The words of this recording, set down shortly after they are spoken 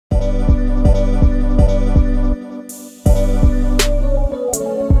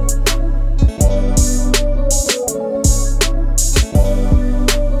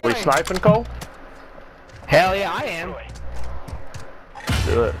sniping, Cole? Hell yeah, I am.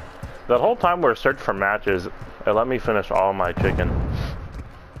 Do it. That whole time we were searching for matches, it let me finish all my chicken.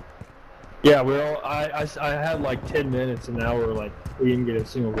 Yeah, we're all. I had like 10 minutes, and now we're like we didn't get a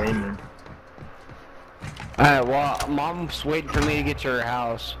single game in. Alright, well, Mom's waiting for me to get to her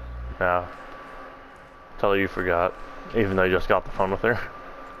house. Yeah. Tell her you forgot, even though you just got the phone with her.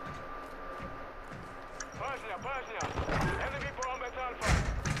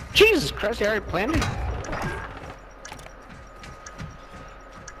 Jesus Christ, I already planted.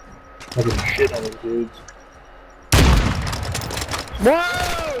 I can shit on these dudes.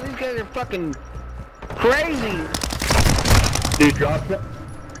 Whoa! These guys are fucking crazy! Dude, drop it.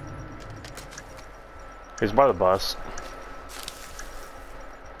 He's by the bus.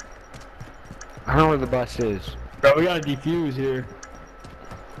 I don't know where the bus is. Bro, we gotta defuse here.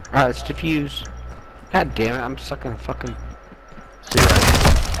 Alright, let's defuse. God damn it, I'm stuck in a fucking...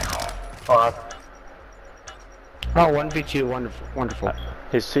 Fuck. Oh, 1v2, wonderful. Wonderful.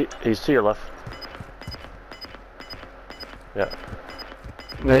 He's to your left. Yeah.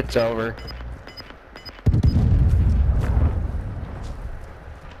 It's over.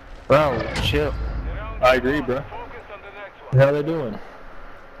 Bro, chill. I agree, bro. How are they doing?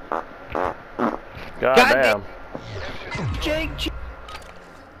 God damn. Jake.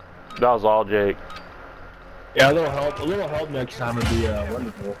 That was all Jake. Yeah, a little help next time would be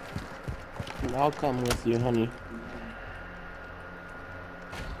wonderful. I'll come with you, honey.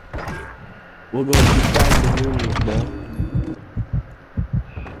 We'll go inside the rooms, bro.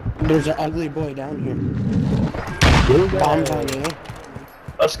 There's an ugly boy down here. Bombs on you.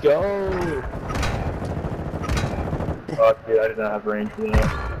 Let's go! Fuck, dude, I did not have range for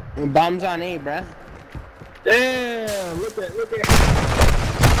that. Bombs on A, bruh. Damn! Look at.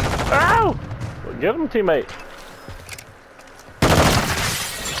 Ow! Get him, teammate.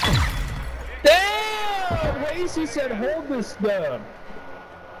 Damn! Lacey said hold this stuff.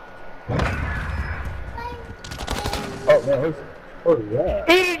 Oh man, what is that?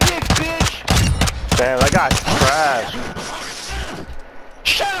 Eat it, dick, bitch! Damn, that guy's trash.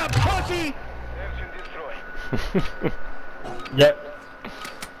 Shut up, pussy! Yep.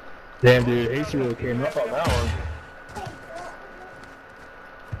 Damn, dude, AC really came up on that one.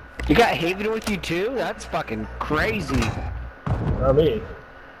 You got Haven with you too? That's fucking crazy. Not me.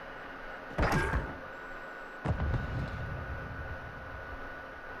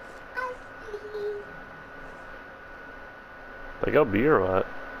 They go B or what?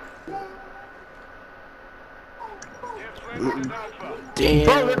 Damn.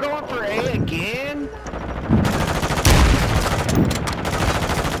 Bro, they're going for A again?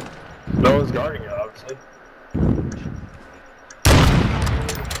 No one's guarding it, obviously.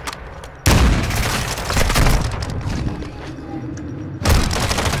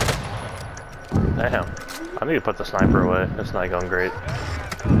 Damn. I need to put the sniper away. It's not going great.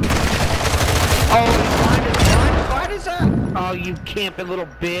 Oh, why does that? Oh, you camping little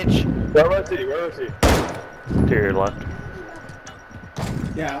bitch. Where was he? To your left.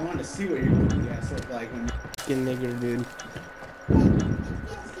 Yeah, I want to see what your goofy ass look like when Fucking nigger, dude.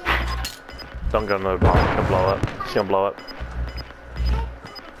 Don't go no bomb. She'll blow up. She's gonna blow up.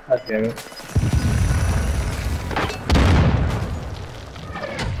 God damn it.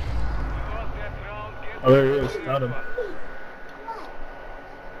 Oh, there he is. Got him.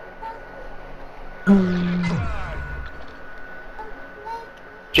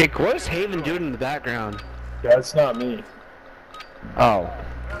 Jake, what is Haven doing in the background? Yeah, it's not me. Oh.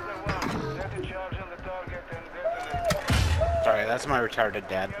 Sorry, that's my retarded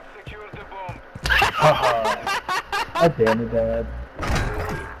dad. God damn it, Dad.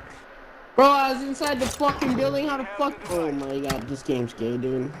 Bro, I was inside the fucking building. How the fuck? Oh my god, this game's gay,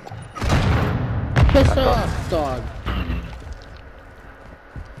 dude. Piss off, dog.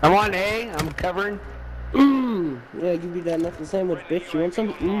 I'm on A. I'm covering. Yeah, give you that nothing sandwich, bitch. You want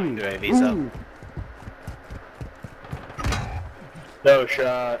some? UAV's up. No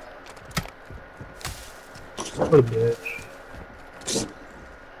shot. What a bitch.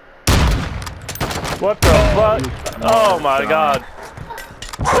 What the fuck? Oh my god.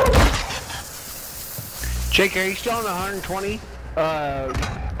 Jake, are you still on 120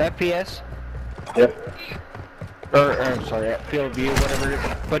 FPS? Yep. Or sorry, field of view,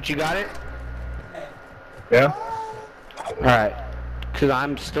 whatever. But you got it? Yeah? Alright. Because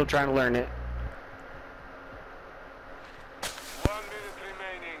I'm still trying to learn it. 1 minute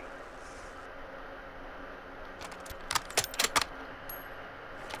remaining.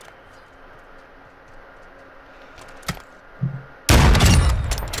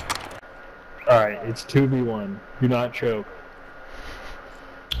 Alright, it's 2v1. Do not choke.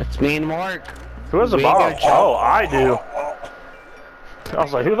 It's me and Mark. Who has a We ain't bomb? got a shot. Oh, I do. I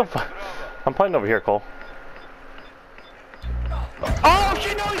was like, who the fuck? I'm playing over here, Cole. Oh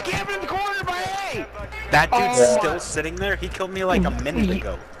shit! No, he's camping in the corner by A. That dude's Oh, still my- sitting there. He killed me like a minute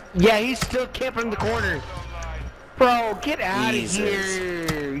ago. Yeah, he's still camping in the corner. Bro, get out of Jesus.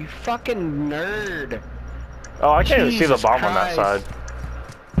 here! You fucking nerd. Oh, I can't even see the Jesus bomb on that Christ. side.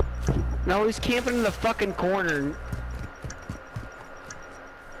 No, he's camping in the fucking corner.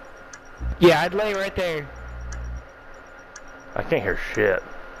 Yeah, I'd lay right there. I can't hear shit.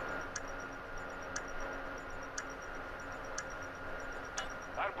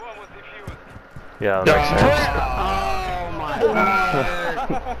 Our bomb was defused. Yeah, that makes sense. Oh my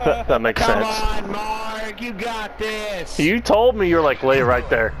Mark. That makes Come sense. on, Mark, you got this. You told me you're like, lay right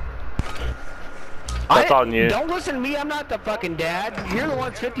there. That's on you. Don't listen to me, I'm not the fucking dad. You're the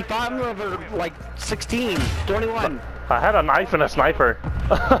one's 55, I'm over like 16, 21. I had a knife and a sniper.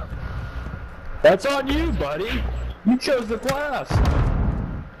 That's on you, buddy. You chose the class.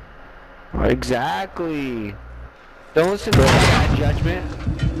 Exactly. Don't listen to bad judgment.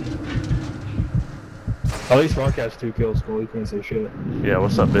 At least Mark has 2 kills, Cole. You can't say shit. Yeah,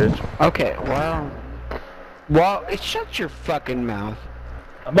 what's up, bitch? Okay, well, shut your fucking mouth.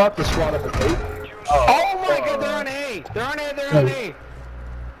 I'm about to squat up a tape. Oh my god, they're on A! They're on A, they're on A!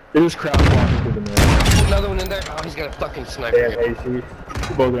 It was crowd walking through the middle. Another one in there. Oh, he's got a fucking sniper. Damn, AC.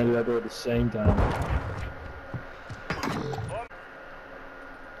 We both ran to that door at the same time.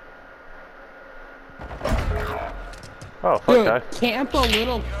 Oh, fuck Dude, that. camp a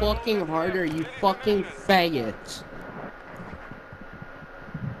little fucking harder, you fucking faggots.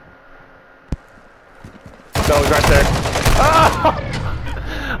 That was right there.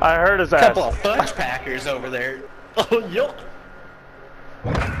 Ah! I heard his ass. Couple of fudge packers over there. Oh, yuck.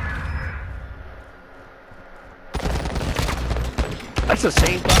 That's the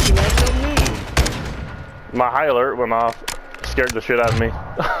same fucking as me. My high alert went off. Scared the shit out of me.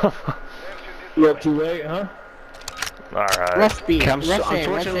 You up too late, huh? Alright. Rush B, Come rush on, A,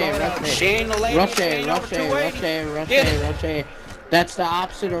 rush unfortunately, A, rush A. Shane the lady. Rush A, Shane over rush A, 280. rush A, rush Get A, it. rush A. That's the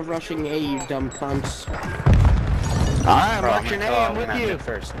opposite of rushing A, you dumb cunts. Alright, Bro, Mark your name, I'm with gonna you. mid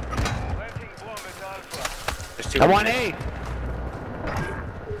first. Planting bomb at Alpha. There's 2 I in want mid. A.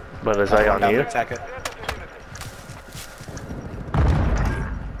 But is that on you? Attack it.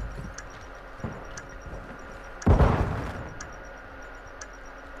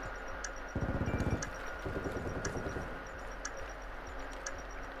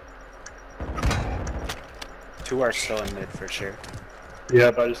 Two are still in mid for sure.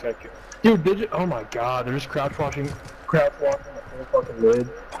 Yep, I just got killed. Dude, did you? Oh my god, they're just crouch walking the whole fucking lid.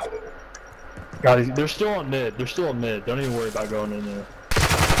 God, they're still on mid. They're still on mid. Don't even worry about going in there.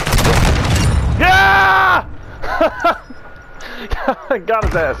 Yeah! Got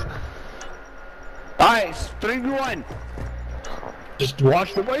his ass. Alright, 3v1. Just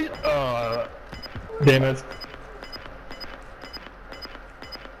watch the way. Damn it.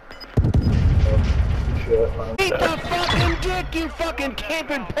 Eat the fucking dick, you fucking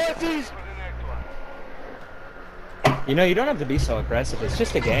camping pussies! You know, you don't have to be so aggressive. It's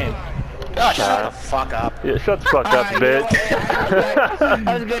just a game. Oh, shut the fuck up. Yeah, shut the fuck up, Alright, you know bitch. what?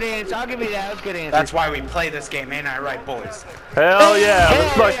 That was a good answer. I'll give you that. That was a good answer. That's why we play this game, ain't I right, boys? Hell yeah, Hell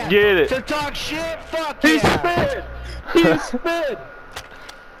let's fucking get it. To talk shit, fuck He's yeah. spit! He's spit!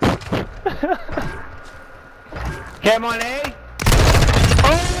 Okay, I'm on A.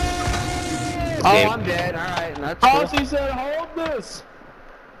 Oh, I'm dead. Alright, that's cool. Aussie said, hold this!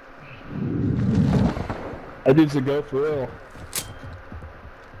 That dude's a go for real.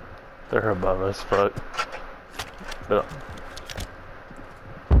 They're above us, fuck. Yeah.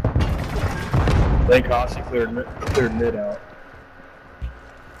 I think Aussie cleared mid out.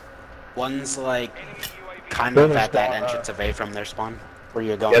 One's like kind They're of in their at that spawn, entrance of A from their spawn, where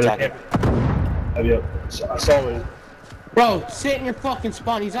you're going Yeah, attack it. Yep. So, I saw it. Bro, sit in your fucking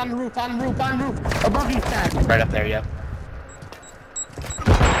spawn. He's on the roof, on the roof, on the roof. Above you, stack. Right up there, yep.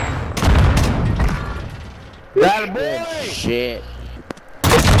 That boy! Shit.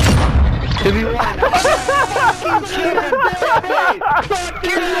 2v1. Fucking shit,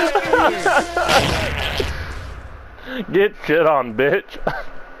 baby! Get shit on, bitch.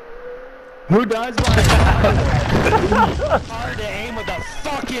 Who dies by Hard to aim with a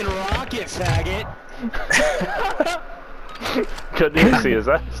fucking rocket, faggot. Couldn't even see his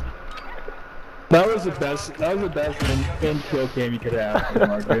ass. That was the best in kill cam you could have.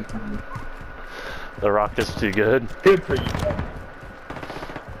 Mark. Good for you. The rocket's too good. Good for you.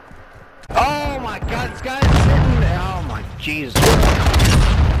 Oh my god, this guy's sitting there. Oh my Jesus.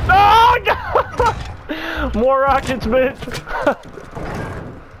 Oh, God! More rockets, bitch.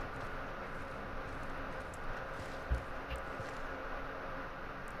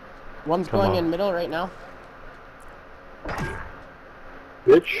 One's Come going on. in middle right now.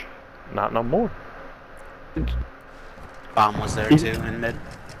 Bitch. Not no more. Bomb was there too in mid.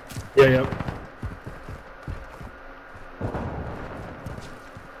 Yeah, yeah.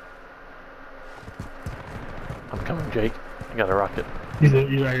 I'm coming, Jake. I got a rocket. He's right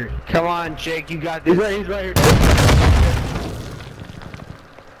here. Come on, Jake, you got this. He's right here.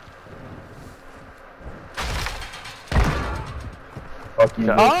 Fuck you.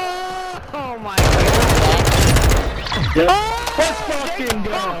 Oh my god. Let's fucking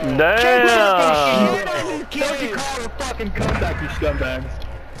go. Damn! Don't you call it a fucking comeback, you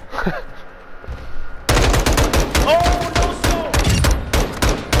scumbags.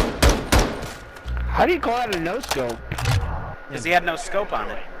 How do you call that a no scope? Because he had no scope on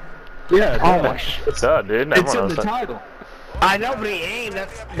it. Yeah, Oh my sh. Duh, dude. it's Everyone in knows the that. title. I know, but he aimed.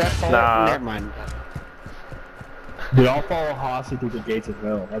 That's all. Nah. Never mind. Dude, I'll follow Hossie through the gates of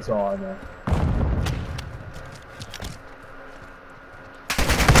hell. That's all I know.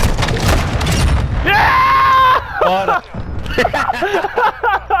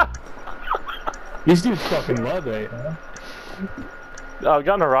 These dudes fucking love A, huh? I've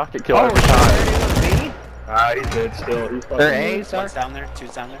gotten a rocket kill Oh, every time. me? Ah, he's dead still. He's fucking They're A, mid. sir. One's down there,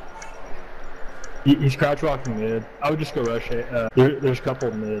 two's down there. He's crouch walking mid. I would just go rush A. There's a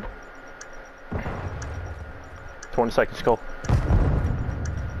couple mid. 20 seconds, Cole.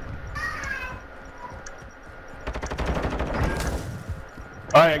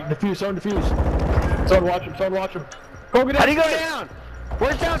 Alright, defuse, someone defuse. Someone watch him, someone watch him. Go get How do you go downstairs. down?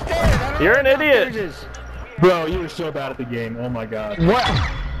 Where's downstairs? I don't You're know an where idiot. downstairs is. Bro, you were so bad at the game. Oh my god. What?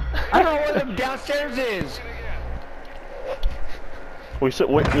 I don't know where the downstairs is.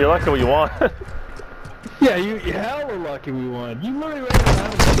 You're lucky we won. Yeah, you hella lucky we won. You literally ran around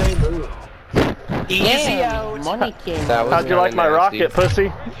with the same move. Easy Damn, out. money came That out. was How'd you like my kinda nasty. rocket,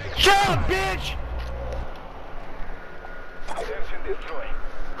 pussy? Shut up, bitch! Search and destroy.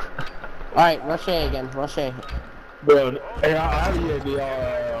 Alright, rush A again, rush A. Bro, hey, I have a UAV.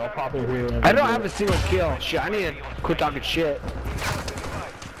 I'll pop in here. I don't have a single kill. Shit, I need to quit talking shit.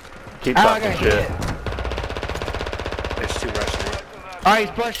 Keep I talking got shit. hit. There's two rushing it. Alright,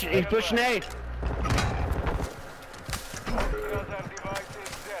 he's pushing A. Radar device is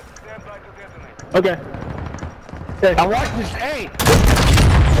set. Stand by to detonate. Okay. I'm watching this A.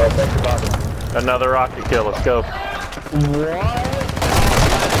 Well, thanks for talking. Another rocket kill. Let's go. What?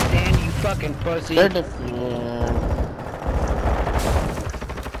 Stand, you fucking pussy. They're yeah.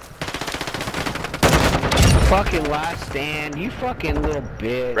 Fucking last stand, you fucking little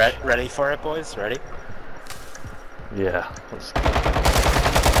bitch. Ready for it, boys? Ready? Yeah. Let's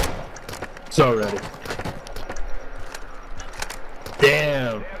So ready.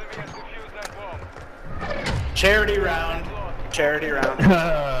 Damn. Charity round. Charity round.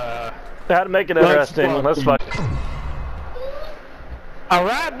 How to make it interesting. Let's fuck.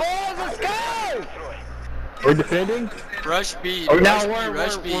 Alright, boys, let's go! We're defending? Rush B. Oh, Rush no, B. we're-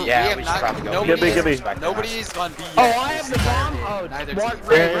 Rush we're- B. we're- Yeah, have we should not- probably go. nobody Give me. is- Nobody's gone B yet. Oh, I have the bomb? Oh, Neither Mark, team.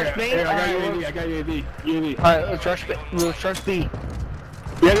 ready, rush B? Here, I got Alright, UAV. I got UAV. UAV. Alright, let's rush B. Let's rush B.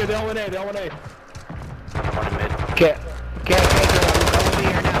 Yeah, they all went A. They all went A. One in mid. Okay, good. I'm over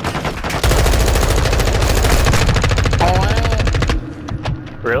here now.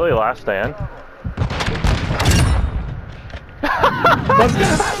 Really? Last stand? Let's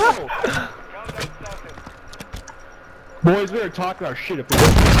go! Boys, we were talking our shit if we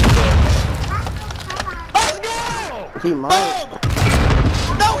He might.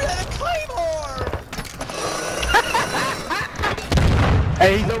 No, we had a Claymore!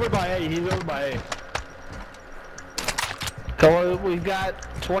 Hey, he's over by A. He's over by A. So we've got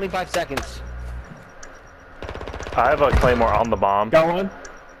 25 seconds. I have a claymore on the bomb. Got one?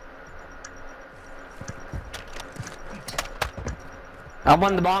 I'm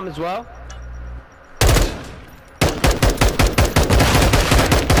on the bomb as well.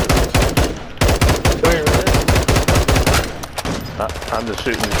 Where? I'm just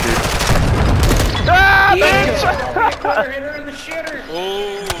shooting to shoot. Ah, bitch!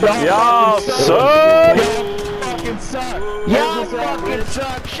 Y'all suck! Fucking suck! Y'all fucking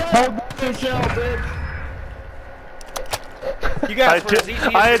suck. Shut up. Hold yourself, bitch! You I guys had were as two,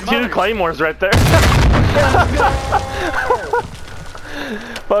 easy I as had your two mothers. claymores right there.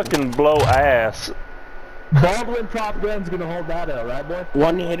 Fucking blow ass. Baldwin Prop Gun's gonna hold that out, right, boy?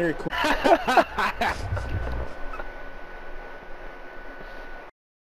 One hitter.